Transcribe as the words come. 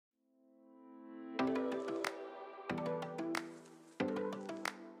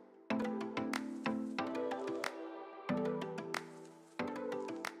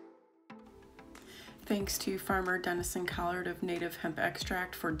Thanks to farmer Denison Collard of Native Hemp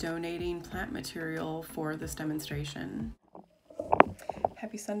Extract for donating plant material for this demonstration.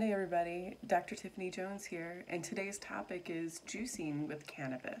 Happy Sunday, everybody. Dr. Tiffany Jones here, and today's topic is juicing with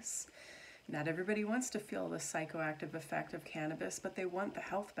cannabis. Not everybody wants to feel the psychoactive effect of cannabis, but they want the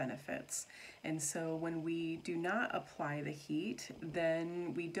health benefits. And so when we do not apply the heat,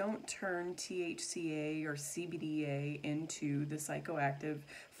 then we don't turn THCA or CBDA into the psychoactive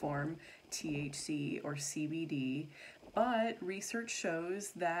form, THC or CBD. But research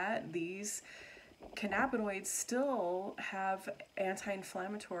shows that these cannabinoids still have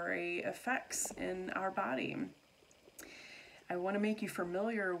anti-inflammatory effects in our body. I want to make you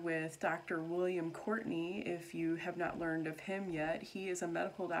familiar with Dr. William Courtney if you have not learned of him yet. He is a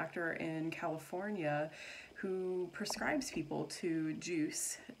medical doctor in California who prescribes people to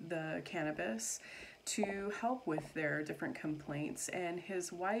juice the cannabis to help with their different complaints, and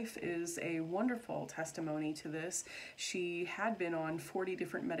his wife is a wonderful testimony to this. She had been on 40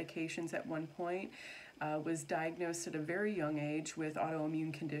 different medications at one point, was diagnosed at a very young age with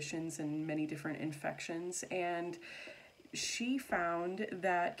autoimmune conditions and many different infections, and she found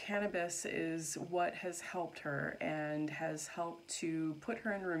that cannabis is what has helped her and has helped to put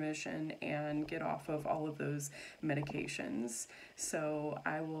her in remission and get off of all of those medications. So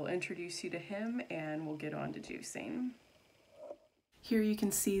I will introduce you to him and we'll get on to juicing. Here you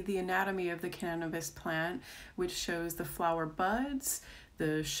can see the anatomy of the cannabis plant, which shows the flower buds,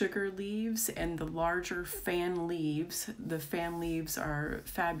 the sugar leaves, and the larger fan leaves. The fan leaves are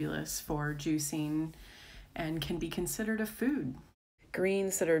fabulous for juicing and can be considered a food.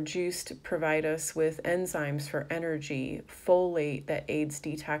 Greens that are juiced provide us with enzymes for energy, folate that aids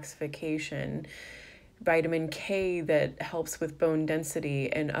detoxification, vitamin K that helps with bone density,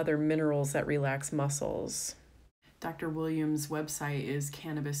 and other minerals that relax muscles. Dr. Williams' website is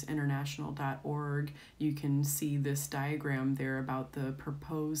cannabisinternational.org. You can see this diagram there about the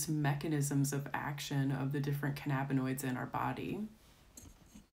proposed mechanisms of action of the different cannabinoids in our body.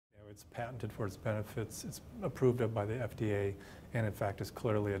 It's patented for its benefits, it's approved of by the FDA, and in fact is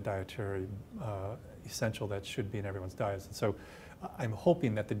clearly a dietary essential that should be in everyone's diets. And so I'm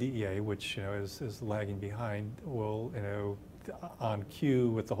hoping that the DEA, which is lagging behind, will on cue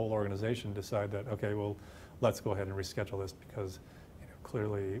with the whole organization decide that, okay, well, let's go ahead and reschedule this, because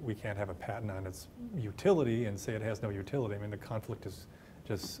clearly we can't have a patent on its utility and say it has no utility. I mean, the conflict is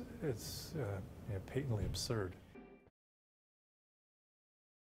just, it's patently absurd.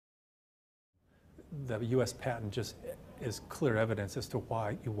 The U.S. patent just is clear evidence as to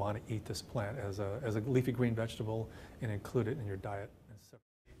why you want to eat this plant as a leafy green vegetable and include it in your diet.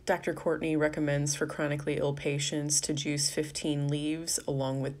 Dr. Courtney recommends for chronically ill patients to juice 15 leaves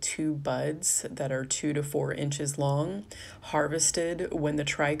along with 2 buds that are 2 to 4 inches long, harvested when the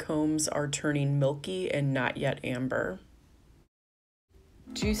trichomes are turning milky and not yet amber.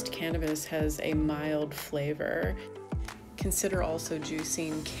 Juiced cannabis has a mild flavor. Consider also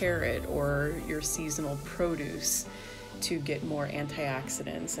juicing carrot or your seasonal produce to get more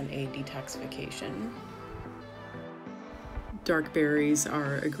antioxidants and aid detoxification. Dark berries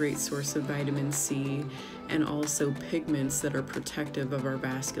are a great source of vitamin C and also pigments that are protective of our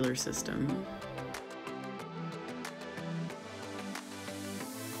vascular system.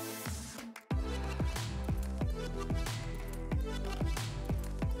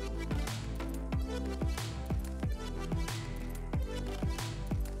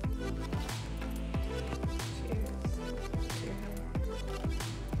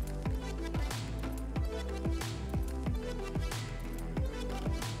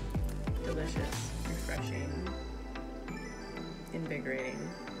 Delicious, refreshing, invigorating,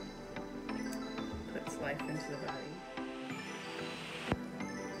 puts life into the body.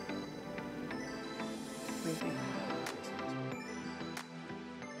 What do you think?